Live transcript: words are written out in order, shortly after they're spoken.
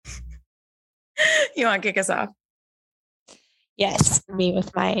You want to kick us off? Yes, me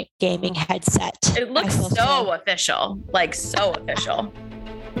with my gaming headset. It looks so official, like so official.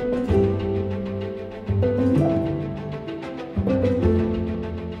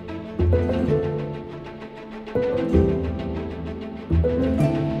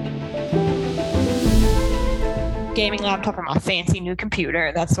 Gaming laptop on my fancy new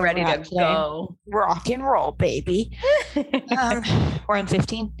computer. That's Ready to go. Rock and roll, baby. We're on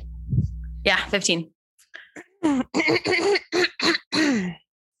 15. Yeah, 15.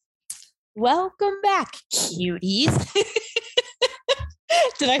 Welcome back, cuties.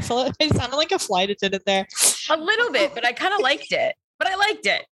 Did I feel it? I sounded like a flight attendant there. A little bit, but I kind of liked it. But I liked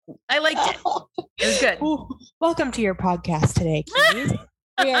it. It was good. Ooh, welcome to your podcast today, cuties.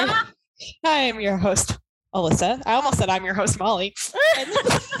 I am your host, Alyssa. I almost said I'm your host, Molly.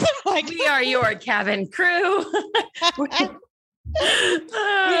 We are your cabin crew. We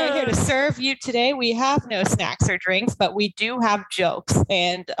are here to serve you today. We have no snacks or drinks, but we do have jokes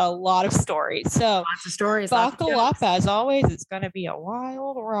and a lot of stories. So lots of stories. Buckle up. As always, it's going to be a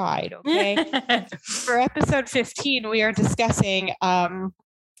wild ride. Okay. For episode 15, we are discussing, I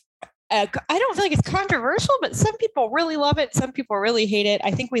don't feel like it's controversial, but some people really love it. Some people really hate it.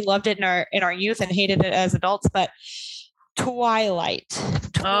 I think we loved it in our youth and hated it as adults, but Twilight.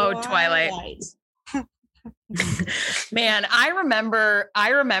 Oh, Twilight. Man, I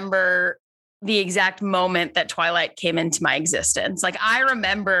remember the exact moment that Twilight came into my existence. Like I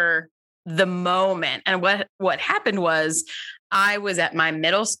remember the moment, and what happened was I was at my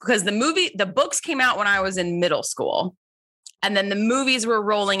middle school because the books came out when I was in middle school. And then the movies were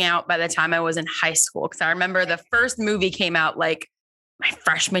rolling out by the time I was in high school. Cause I remember the first movie came out like my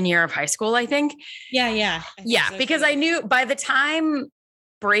freshman year of high school, I think. Yeah. Yeah. Because I knew by the time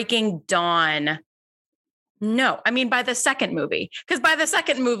Breaking Dawn, by the second movie, because by the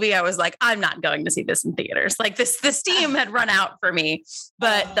second movie, I was like, I'm not going to see this in theaters. Like the steam had run out for me,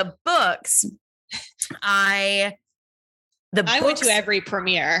 but the books, I went to every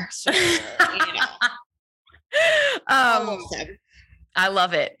premiere. So, I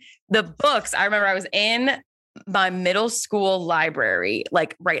love it. The books, I remember I was in my middle school library,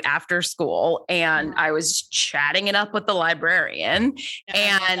 like right after school, and I was chatting it up with the librarian,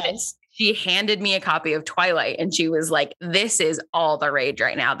 and she handed me a copy of Twilight, and she was like, this is all the rage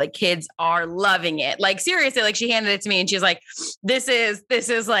right now. The kids are loving it. Like seriously, like she handed it to me and she's like, this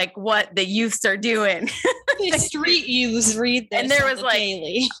is like what the youths are doing. The street youths read this. And there was like,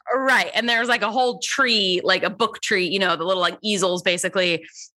 daily. Right. And there was like a whole tree, like a book tree, the little like easels basically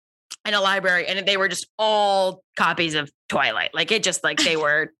in a library. And they were just all copies of Twilight. Like it just like they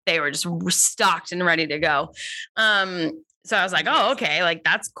were just stocked and ready to go. So I was like, oh, okay, like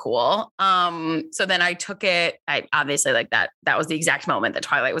that's cool. So then I took it. I obviously like that was the exact moment that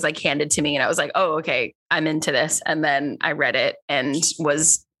Twilight was like handed to me. And I was like, oh, okay, I'm into this. And then I read it and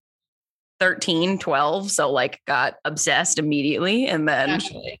was 13, 12. So like got obsessed immediately. And then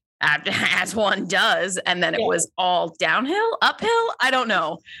after, as one does, and then it was all downhill, uphill. I don't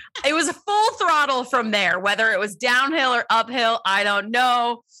know. It was full throttle from there, whether it was downhill or uphill. I don't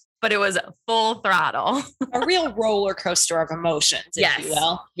know. But it was full throttle. A real roller coaster of emotions, if you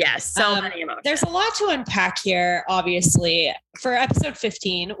will. Yes. So many emotions. There's a lot to unpack here, obviously. For episode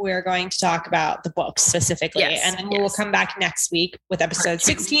 15, we're going to talk about the books specifically. And then we will come back next week with episode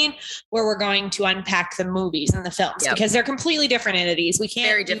 16, where we're going to unpack the movies and the films because they're completely different entities. We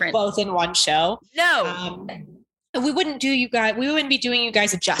can't do both in one show. No. We wouldn't be doing you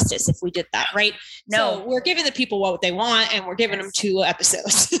guys a justice if we did that, right? No. So we're giving the people what they want, and we're giving them 2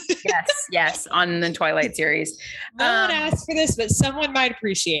 episodes. yes, on the Twilight series. No one asked for this, but someone might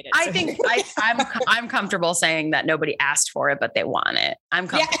appreciate it. I think I'm comfortable saying that nobody asked for it, but they want it. I'm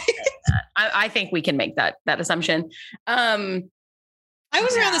comfortable saying that. I think we can make that assumption. I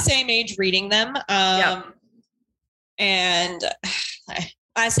was around the same age reading them, and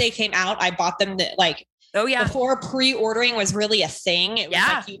as they came out, I bought them before pre-ordering was really a thing. It was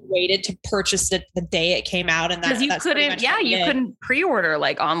like you waited to purchase it the day it came out, and you couldn't pre-order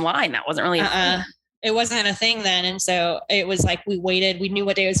like online. That wasn't really a thing. It wasn't a thing then, and so it was like we waited. We knew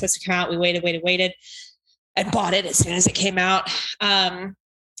what day it was supposed to come out. We waited, and bought it as soon as it came out.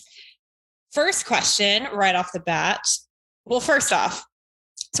 First question, right off the bat. Well, first off,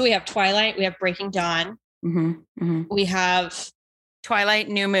 so we have Twilight, we have Breaking Dawn, we have Twilight,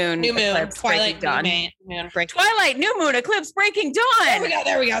 New Moon, Eclipse, Twilight, Breaking Moon, Breaking Twilight, New Moon, Eclipse, Breaking Dawn.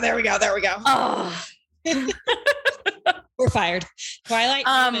 There we go. Oh, we're fired.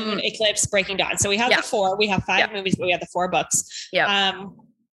 Twilight, New Moon, Eclipse, Breaking Dawn. So we have the 4. We have 5 movies, but we have the 4 books. Yeah.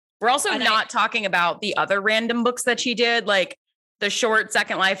 We're also not talking about the other random books that she did, like the short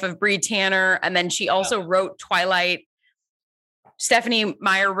Second Life of Bree Tanner. And then she also wrote Twilight. Stephenie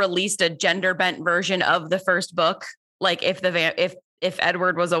Meyer released a gender bent version of the first book. Like if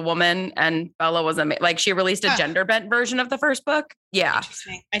Edward was a woman and Bella was like she released a gender bent version of the first book. Yeah.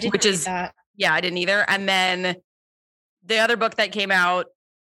 Interesting. I didn't read that. Yeah, I didn't either. And then the other book that came out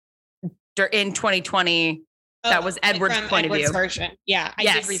in 2020, that was Edward's point of view. Version. Yeah, I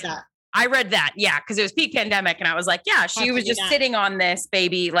did read that. I read that. Yeah, because it was peak pandemic. And I was like, yeah, she was just sitting on this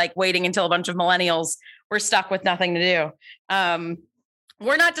baby, like waiting until a bunch of millennials were stuck with nothing to do.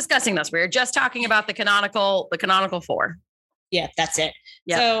 We're not discussing this. We're just talking about the canonical 4. Yeah, that's it.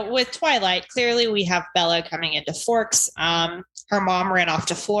 Yep. So with Twilight, clearly we have Bella coming into Forks. Her mom ran off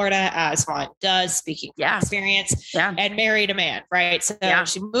to Florida, as one does, speaking from experience, and married a man, right? So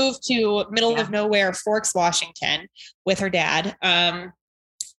she moved to middle of nowhere, Forks, Washington, with her dad.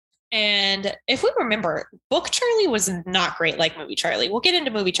 And if we remember, Book Charlie was not great like Movie Charlie. We'll get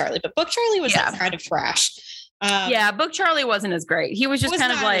into Movie Charlie, but Book Charlie was kind of trash. Book Charlie wasn't as great. He was just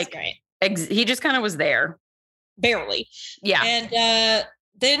kind of like, he just kind of was there. Barely. Yeah. And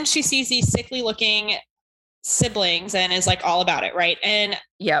then she sees these sickly looking siblings and is like all about it, right? And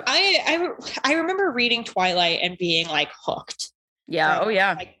I remember reading Twilight and being like hooked. Yeah.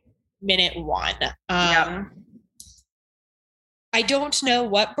 Like minute 1. I don't know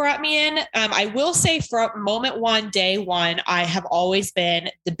what brought me in. I will say from moment 1, day 1, I have always been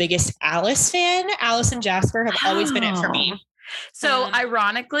the biggest Alice fan. Alice and Jasper have always been it for me. So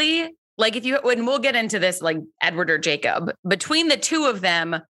ironically, like when we'll get into this, like Edward or Jacob, between the two of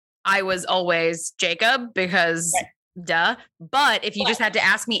them, I was always Jacob because duh. But if you just had to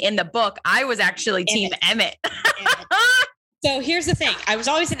ask me in the book, I was actually team Emmett. So here's the thing. I was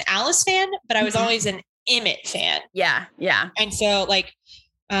always an Alice fan, but I was always an Emmett fan. Yeah. And so like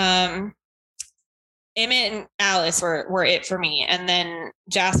Emmett and Alice were it for me. And then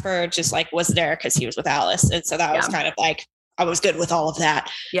Jasper just like was there because he was with Alice. And so that was kind of like I was good with all of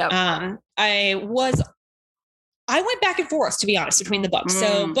that. Yeah. I went back and forth, to be honest, between the books.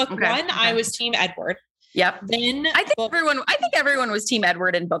 So book 1, I was team Edward. Yep. Then I think everyone was team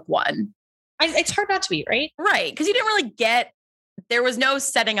Edward in book 1. It's hard not to be, right? Right. Because you didn't really there was no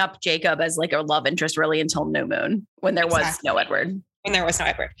setting up Jacob as like a love interest really until New Moon when there was no Edward. When there was no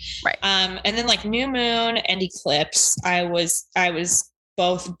Edward. Right. And then like New Moon and Eclipse, I was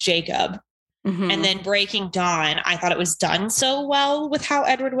both Jacob. Mm-hmm. And then Breaking Dawn, I thought it was done so well with how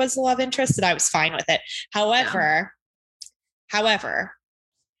Edward was the love interest that I was fine with it. However,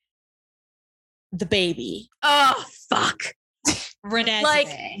 the baby. Oh, fuck. Renee. Like,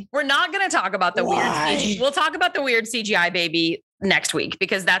 we're not going to talk about the weird CGI. We'll talk about the weird CGI baby next week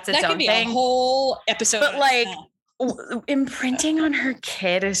because that's its own thing. A whole episode. But like imprinting on her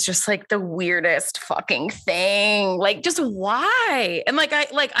kid is just like the weirdest fucking thing. Like, just why? And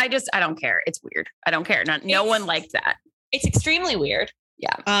I don't care. It's weird. I don't care. No one liked that. It's extremely weird.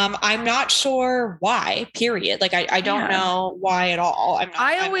 Yeah. I'm not sure why, period. Like, I don't know why at all.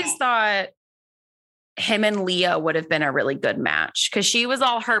 I always thought him and Leah would have been a really good match because she was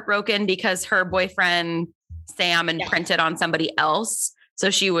all heartbroken because her boyfriend Sam imprinted on somebody else. So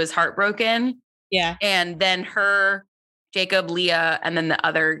she was heartbroken. Yeah. And then Jacob, Leah, and then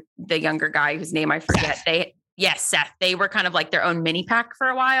the younger guy whose name I forget. Seth. They were kind of like their own mini pack for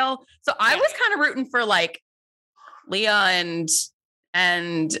a while. So I was kind of rooting for like Leah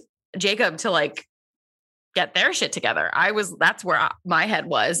and Jacob to like get their shit together. That's where my head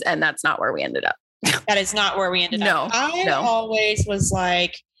was. And that's not where we ended up. That is not where we ended up. I always was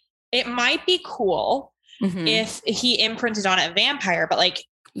like, it might be cool if he imprinted on a vampire, but like,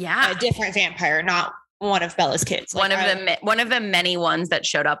 a different vampire, not one of Bella's kids. Like one of the many ones that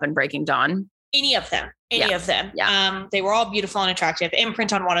showed up in Breaking Dawn. Any of them. Yeah. They were all beautiful and attractive.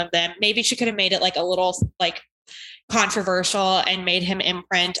 Imprint on one of them. Maybe she could have made it like a little like controversial and made him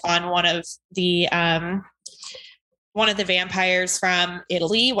imprint on one of the vampires from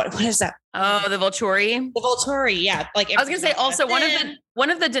Italy. What is that? Oh, the Volturi. The Volturi, yeah. Like I was gonna say also one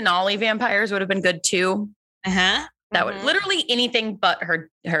of the Denali vampires would have been good too. That would literally anything but her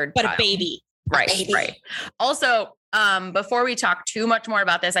but child. A baby. Right. Also, before we talk too much more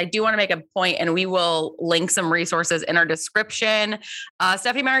about this, I do want to make a point, and we will link some resources in our description.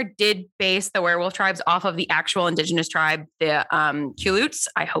 Stephenie Meyer did base the werewolf tribes off of the actual indigenous tribe, the Quileutes.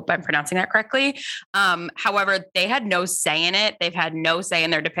 I hope I'm pronouncing that correctly. However, they had no say in it. They've had no say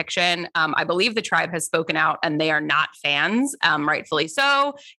in their depiction. I believe the tribe has spoken out, and they are not fans, rightfully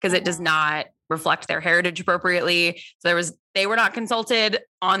so, because it does not reflect their heritage appropriately. So they were not consulted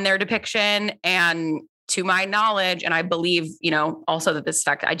on their depiction. And to my knowledge, and I believe, also that this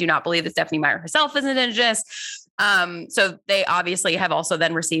fact, I do not believe that Stephenie Meyer herself is indigenous. So they obviously have also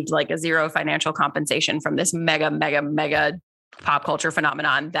then received like a zero financial compensation from this mega pop culture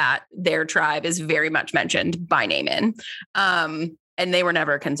phenomenon that their tribe is very much mentioned by name in. And they were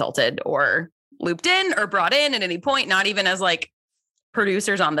never consulted or looped in or brought in at any point, not even as like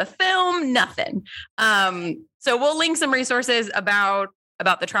producers on the film, nothing. So we'll link some resources about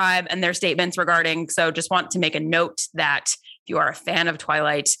the tribe and their statements regarding. So just want to make a note that if you are a fan of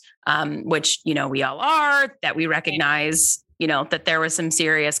Twilight, which, you know, we all are, that we recognize, you know, that there was some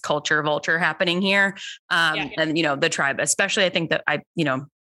serious culture vulture happening here. And, you know, the tribe, especially, I think that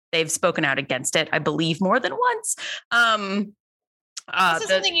they've spoken out against it, I believe, more than once. This is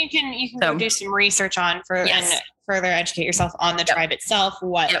something you can go do some research on and further educate yourself on the tribe itself,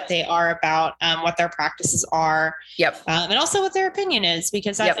 what they are about, what their practices are, and also what their opinion is,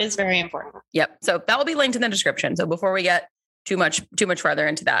 because that is very important. So that will be linked in the description. So before we get too much farther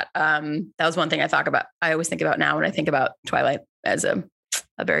into that, that was one thing I always think about now when I think about Twilight as a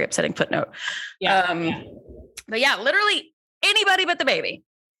very upsetting footnote. But yeah, literally anybody but the baby.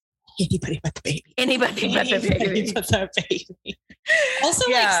 Anybody but the baby. Anybody but the baby. Also,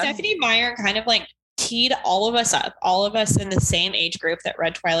 like Stephenie Meyer kind of like teed all of us up, all of us in the same age group that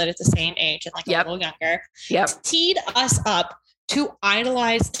read Twilight at the same age and like a little younger, teed us up to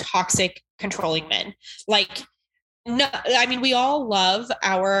idolize toxic, controlling men. Like, no, I mean, we all love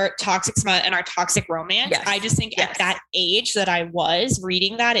our toxic smut and our toxic romance. I just think at that age that I was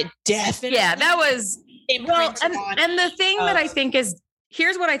reading that, it definitely that was and the thing that I think is,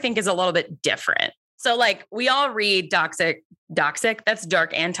 here's what I think is a little bit different. So like we all read Doxic. That's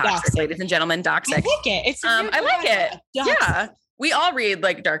dark and toxic, ladies and gentlemen. Doxic. I like it. I like it. Yeah. We all read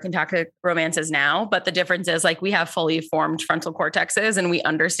like dark and toxic romances now, but the difference is like we have fully formed frontal cortexes and we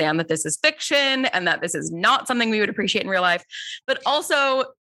understand that this is fiction and that this is not something we would appreciate in real life. But also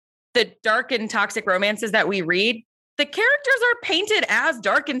the dark and toxic romances that we read, the characters are painted as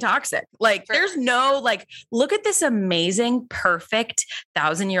dark and toxic. Like there's no like, look at this amazing, perfect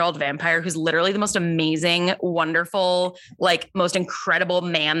 1,000-year-old vampire who's literally the most amazing, wonderful, like most incredible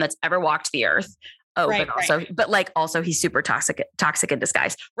man that's ever walked the earth. But also he's super toxic in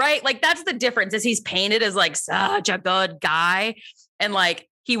disguise, right? Like that's the difference is he's painted as like such a good guy and like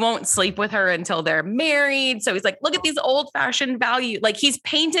he won't sleep with her until they're married. So he's like, look at these old fashioned value. Like he's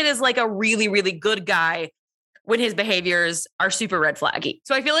painted as like a really, really good guy when his behaviors are super red flaggy.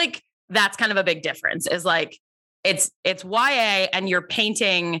 So I feel like that's kind of a big difference is like, it's YA and you're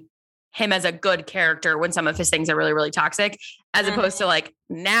painting him as a good character when some of his things are really, really toxic, as opposed to like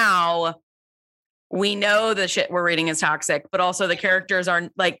now we know the shit we're reading is toxic, but also the characters are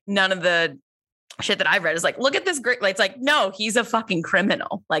like none of the shit that I've read is like, look at this great, like, it's like, no, he's a fucking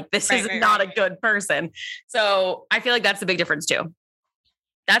criminal. Like this is not a good person. So I feel like that's the big difference too.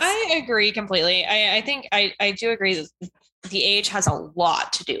 I agree completely. I think I do agree that the age has a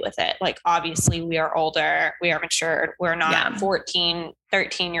lot to do with it. Like, obviously we are older, we are matured. We're not 14,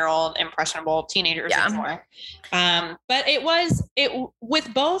 13-year-old impressionable teenagers anymore. But it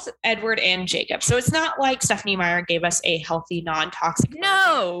with both Edward and Jacob. So it's not like Stephenie Meyer gave us a healthy, non-toxic.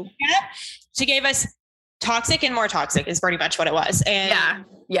 No. She gave us toxic and more toxic is pretty much what it was. And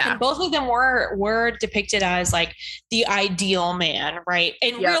and both of them were depicted as like the ideal man, right?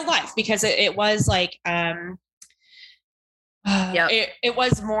 In real life, because it was like, it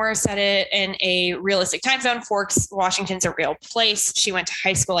was more set it in a realistic time zone. Forks, Washington's a real place. She went to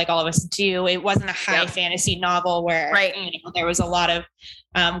high school like all of us do. It wasn't a high fantasy novel where there was a lot of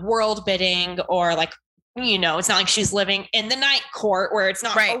world bidding or like, it's not like she's living in the night court where it's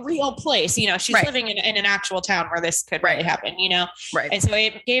not a real place. She's living in an actual town where this could really happen, And so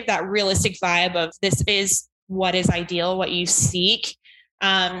it gave that realistic vibe of this is what is ideal, what you seek.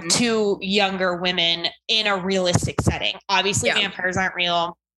 To younger women in a realistic setting. Obviously, vampires aren't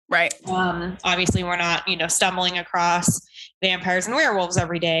real. Right. Obviously, we're not, stumbling across vampires and werewolves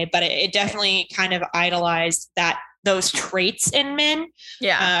every day, but it definitely kind of idolized those traits in men.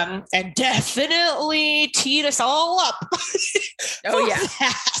 And definitely teed us all up.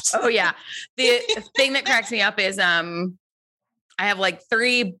 Oh yeah. The thing that cracks me up is, I've got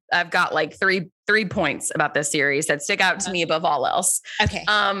three points about this series that stick out to me above all else. Okay.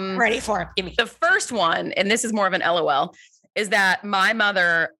 Ready for it. Give me. The first one, and this is more of an LOL, is that my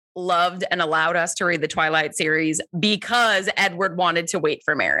mother loved and allowed us to read the Twilight series because Edward wanted to wait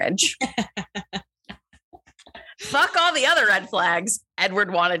for marriage. Fuck all the other red flags.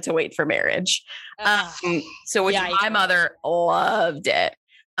 Edward wanted to wait for marriage. My mother loved it.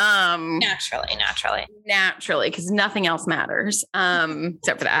 Naturally, because nothing else matters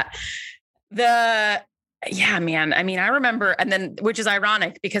except for that. Yeah, man. I mean, I remember, and then, which is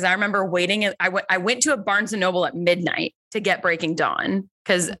ironic because I remember waiting. I went to a Barnes and Noble at midnight to get Breaking Dawn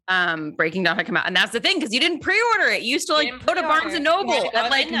because Breaking Dawn had come out, and that's the thing because you didn't pre-order it. You used to like go to Barnes and Noble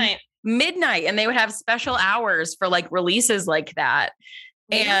at like midnight, and they would have special hours for like releases like that.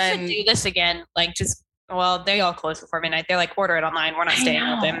 Maybe and we should do this again. Like, they all close before midnight. They're like, order it online. We're not staying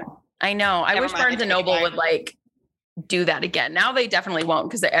open. I know. I wish Barnes and Noble would like do that again. Now they definitely won't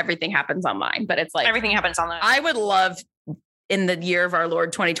because everything happens online, but it's like everything happens online. I would love in the year of our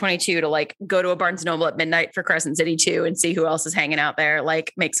Lord 2022 to like go to a Barnes and Noble at midnight for Crescent City 2 and see who else is hanging out there,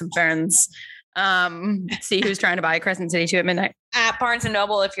 like make some friends, see who's trying to buy Crescent City 2 at midnight. At Barnes and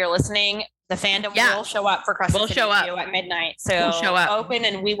Noble, if you're listening, the fandom will show up for Crescent City 2 at midnight. So show up. Open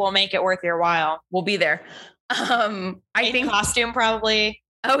and we will make it worth your while. We'll be there. I think costume probably.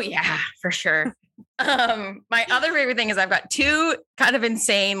 Oh yeah, for sure. My other favorite thing is I've got two kind of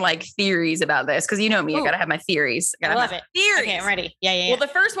insane like theories about this because you know me, I gotta have my theories. I love it. Theories. Okay, I'm ready. Yeah. Well, the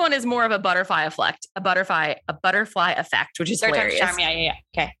first one is more of a butterfly effect, which is hilarious. Charm. Yeah.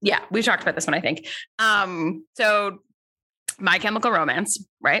 Okay. Yeah, we've talked about this one, I think. So My Chemical Romance,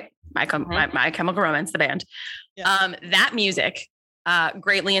 right? My Chemical Romance, the band. Yeah. That music,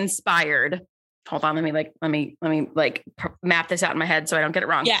 greatly inspired. Hold on, let me map this out in my head so I don't get it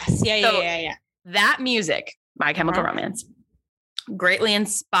wrong. Yes. Yeah. That music, My Chemical Romance, greatly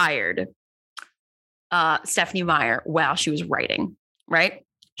inspired Stephenie Meyer while she was writing, right?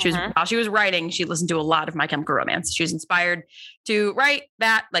 While she was writing, she listened to a lot of My Chemical Romance. She was inspired to write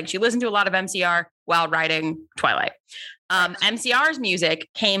that. Like she listened to a lot of MCR while writing Twilight. MCR's music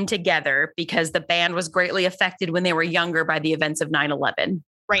came together because the band was greatly affected when they were younger by the events of 9/11.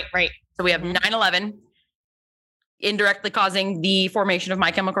 Right. So we have 9/11 indirectly causing the formation of My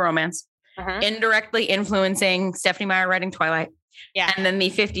Chemical Romance. Indirectly influencing Stephenie Meyer writing Twilight. Yeah. And then the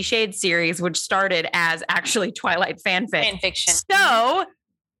 50 Shades series, which started as actually Twilight fanfic. Fan fiction. So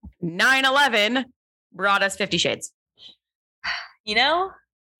 9/11 brought us 50 Shades. You know,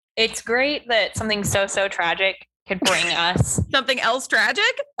 it's great that something so tragic could bring us something else tragic.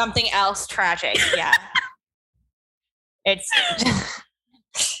 Yeah. It's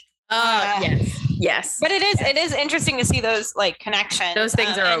Yes. But it is interesting to see those like connections. Those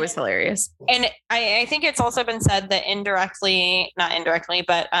things are always hilarious. And I think it's also been said that not indirectly,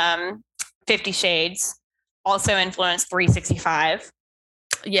 but 50 Shades also influenced 365.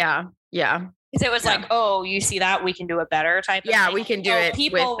 Yeah. Because it was like, oh, you see that? We can do it better type of thing. We can do it.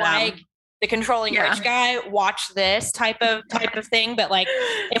 People with, like the controlling rich guy, watch this type of thing. But like,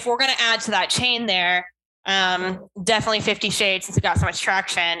 if we're going to add to that chain there, definitely 50 Shades, since it got so much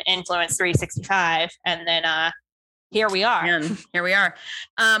traction, influenced 365. And then here we are.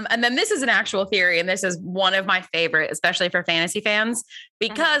 And then this is an actual theory. And this is one of my favorite, especially for fantasy fans,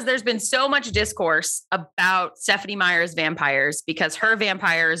 because there's been so much discourse about Stephenie Meyer's vampires because her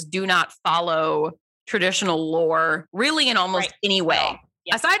vampires do not follow traditional lore really in almost any way.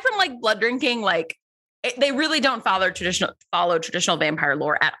 Yeah. Aside from like blood drinking, like they really don't follow traditional vampire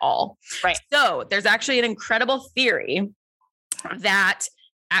lore at all. Right. So there's actually an incredible theory that,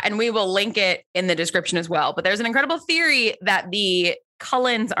 and we will link it in the description as well, but there's an incredible theory that the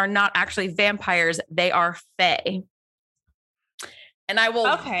Cullens are not actually vampires. They are fae. And I will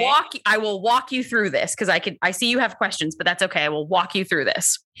walk you through this because I see you have questions, but that's okay. I will walk you through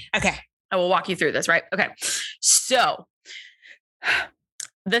this. Okay. I will walk you through this, right? Okay. So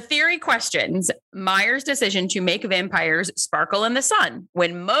the theory questions Meyer's decision to make vampires sparkle in the sun,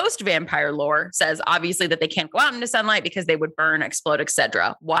 when most vampire lore says obviously that they can't go out into sunlight because they would burn, explode,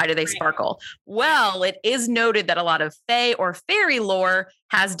 etc. Why do they sparkle? Well, it is noted that a lot of fae or fairy lore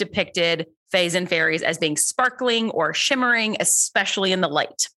has depicted faes and fairies as being sparkling or shimmering, especially in the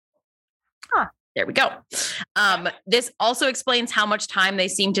light. There we go. This also explains how much time they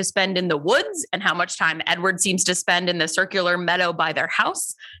seem to spend in the woods and how much time Edward seems to spend in the circular meadow by their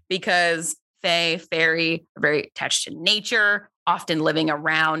house, because fae, fairy are very attached to nature, often living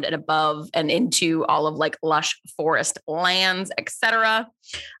around and above and into all of like lush forest lands, etc.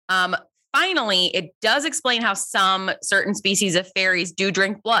 Finally, it does explain how some certain species of fairies do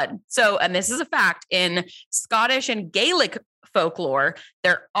drink blood. So, and this is a fact, in Scottish and Gaelic folklore,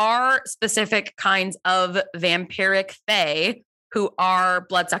 there are specific kinds of vampiric fae who are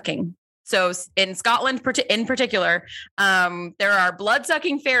blood-sucking. So in Scotland in particular, there are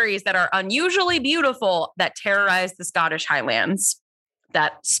blood-sucking fairies that are unusually beautiful that terrorize the Scottish Highlands,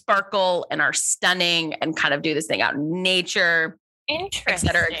 that sparkle and are stunning and kind of do this thing out in nature, et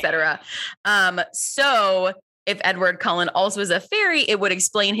cetera, et cetera. So if Edward Cullen also is a fairy, it would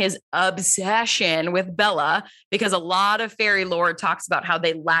explain his obsession with Bella, because a lot of fairy lore talks about how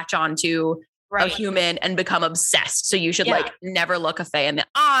they latch onto a human and become obsessed. So you should like never look a fae in the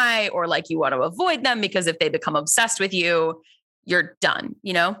eye, or like you want to avoid them, because if they become obsessed with you, you're done,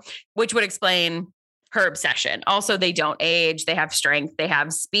 you know, which would explain her obsession. Also, they don't age, they have strength, they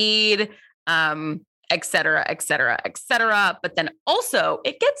have speed, et cetera, et cetera, et cetera. But then also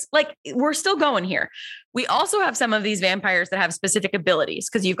it gets like, we're still going here. We also have some of these vampires that have specific abilities,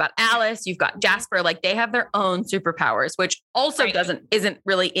 because you've got Alice, you've got Jasper, like they have their own superpowers, which also isn't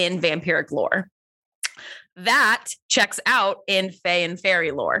really in vampiric lore. That checks out in fae and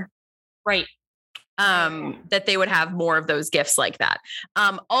fairy lore. Right. That they would have more of those gifts like that.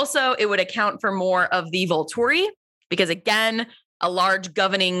 Also, it would account for more of the Volturi, because again, a large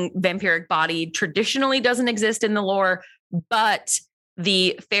governing vampiric body traditionally doesn't exist in the lore, but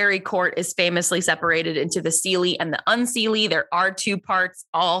the fairy court is famously separated into the Seelie and the Unseelie. There are two parts.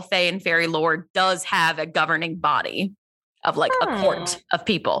 All fae and fairy lore does have a governing body of like a court of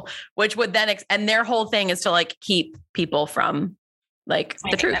people, which would then, and their whole thing is to like keep people from like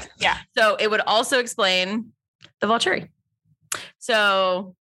the truth. Yeah. So it would also explain the Volturi.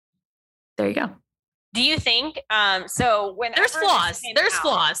 So there you go. Do you think, so when there's flaws,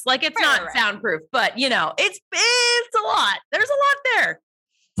 like it's not soundproof, but you know, it's a lot. There's a lot there.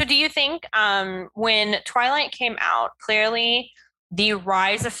 So do you think, when Twilight came out, clearly the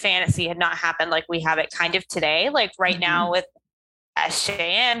rise of fantasy had not happened like we have it kind of today, like right now with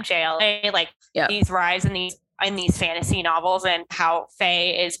SJM, JLA, like these rise in these fantasy novels and how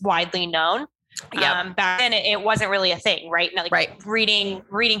fae is widely known. Back then it wasn't really a thing, right? Now, like reading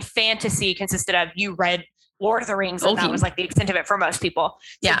fantasy consisted of, you read Lord of the Rings, and that was like the extent of it for most people.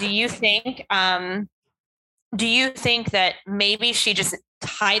 So do you think that maybe she just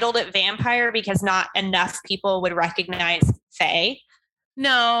titled it vampire because not enough people would recognize fae?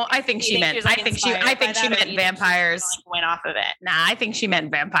 No, I think she meant vampires. Went off of it. Nah, I think she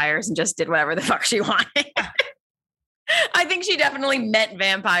meant vampires and just did whatever the fuck she wanted. I think she definitely meant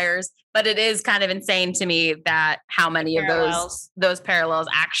vampires, but it is kind of insane to me that how many of those parallels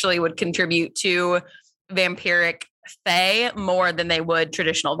actually would contribute to vampiric fae more than they would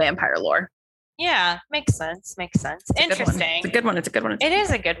traditional vampire lore. Yeah, makes sense. Interesting. It's a good one. It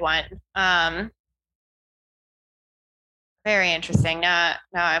is a good one. Very interesting. Now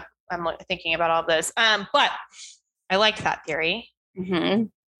I'm thinking about all of this. But I like that theory. Mm-hmm.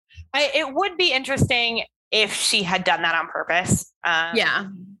 It would be interesting if she had done that on purpose. Yeah,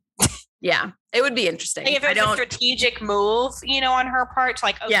 it would be interesting. Like if it was a strategic move, on her part, to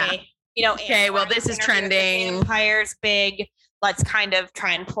like, well, this is trending. Vampire's big. Let's kind of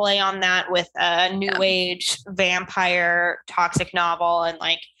try and play on that with a new age vampire toxic novel, and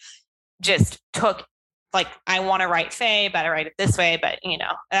like just took like, I want to write fae, but I write it this way. But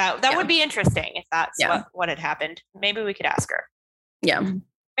that would be interesting if that's what had happened. Maybe we could ask her. Yeah,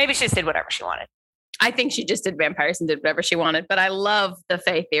 maybe she just did whatever she wanted. I think she just did vampires and did whatever she wanted, but I love the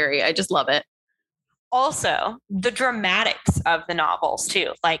fae theory. I just love it. Also, the dramatics of the novels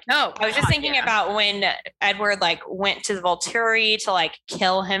too. Like, I was just thinking about when Edward like went to the Volturi to like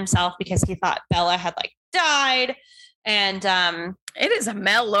kill himself because he thought Bella had like died, and it is a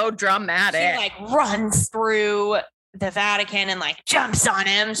melodramatic. He like runs through the Vatican and like jumps on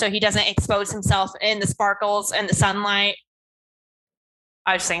him so he doesn't expose himself in the sparkles and the sunlight.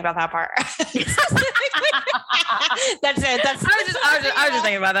 I was just thinking about that part. That's it. I was just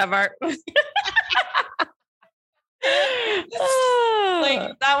thinking about that part.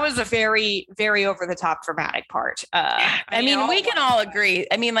 Like that was a very, very over the top dramatic part. I mean, we can all agree.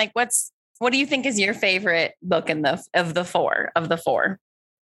 I mean, like, what do you think is your favorite book of the four?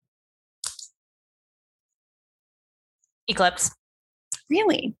 Eclipse.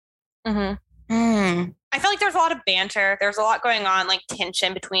 Really? Mm-hmm. I feel like there's a lot of banter. There's a lot going on, like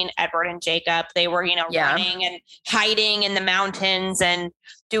tension between Edward and Jacob. They were, running and hiding in the mountains and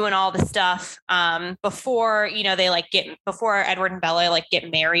doing all the stuff before, before Edward and Bella like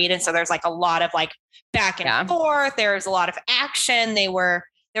get married. And so there's like a lot of like back and forth. There's a lot of action. There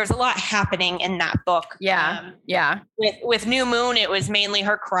was a lot happening in that book. With New Moon, it was mainly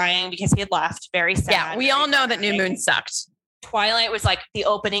her crying because he had left. Very sad. Yeah, we all know that New Moon sucked. Twilight was like the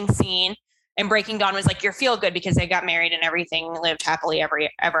opening scene. And Breaking Dawn was like your feel good because they got married and everything lived happily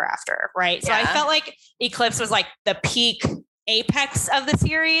ever after, right? So I felt like Eclipse was like the peak apex of the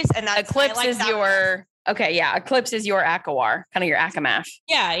series, and that Eclipse is your Eclipse is your Akawar, kind of your Akamath.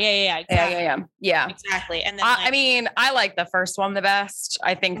 Yeah, exactly. Yeah, exactly. And then I like the first one the best.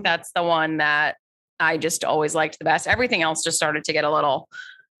 I think that's the one that I just always liked the best. Everything else just started to get a little.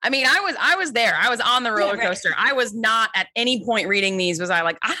 I mean, I was there. I was on the roller coaster. I was not at any point reading these. Was I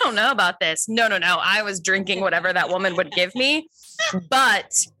like, I don't know about this? No. I was drinking whatever that woman would give me.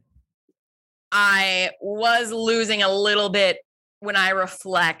 But I was losing a little bit when I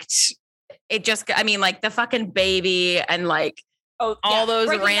reflect. It just, I mean, like the fucking baby and like all those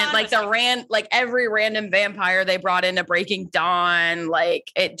like every random vampire they brought into Breaking Dawn,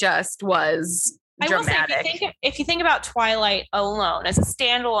 like it just was dramatic. I will say, if you think about Twilight alone as a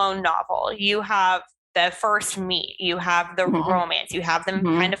standalone novel, you have the first meet, you have the romance, you have them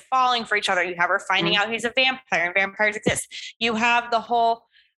kind of falling for each other, you have her finding out he's a vampire and vampires exist. You have the whole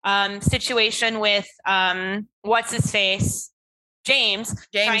situation with what's his face, James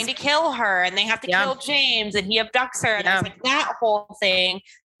trying to kill her, and they have to kill James, and he abducts her, and there's like that whole thing,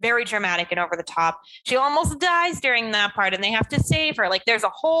 very dramatic and over the top. She almost dies during that part, and they have to save her. Like there's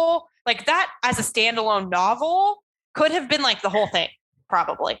a whole, like that as a standalone novel could have been like the whole thing,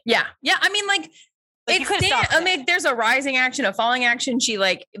 probably. Yeah. I mean, like there's a rising action, a falling action. She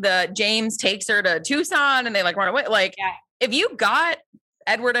the James takes her to Tucson, and they like run away. Like if you got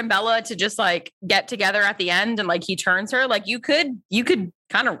Edward and Bella to just like get together at the end and like he turns her, like you could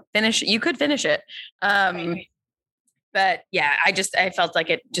kind of finish it. But yeah, I felt like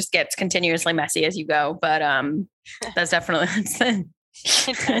it just gets continuously messy as you go. But that's definitely it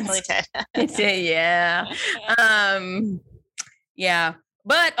definitely did. Yeah.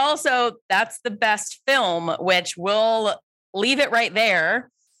 But also that's the best film, which we'll leave it right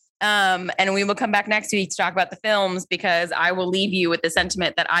there. And we will come back next week to talk about the films, because I will leave you with the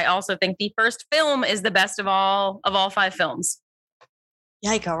sentiment that I also think the first film is the best of all 5 films.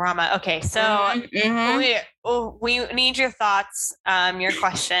 Yikes, Rama. Okay, so we need your thoughts, your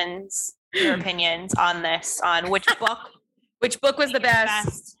questions, your opinions on this, on which book was the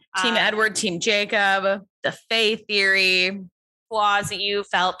best. Team Edward, Team Jacob, the Fae theory. Flaws that you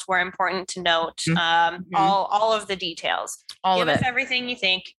felt were important to note, all of the details. Give us everything you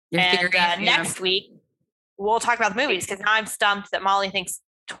think. Next week, we'll talk about the movies, because now I'm stumped that Molly thinks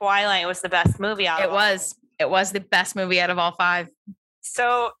Twilight was the best movie out of all. It was the best movie out of all 5.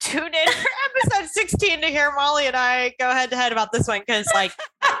 So tune in for episode 16 to hear Molly and I go head to head about this one, because like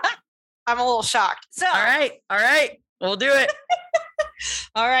I'm a little shocked. So all right. We'll do it.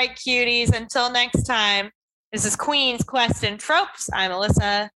 All right, cuties. Until next time. This is Queen's Quest and Tropes. I'm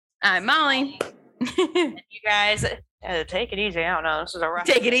Alyssa. I'm Molly. And you guys, take it easy. I don't know. This is a rough.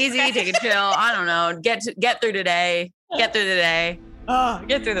 Take it easy. Take it chill. I don't know. Get through today. Get through the day. Oh,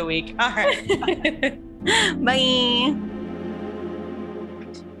 get through the week. All right. Bye.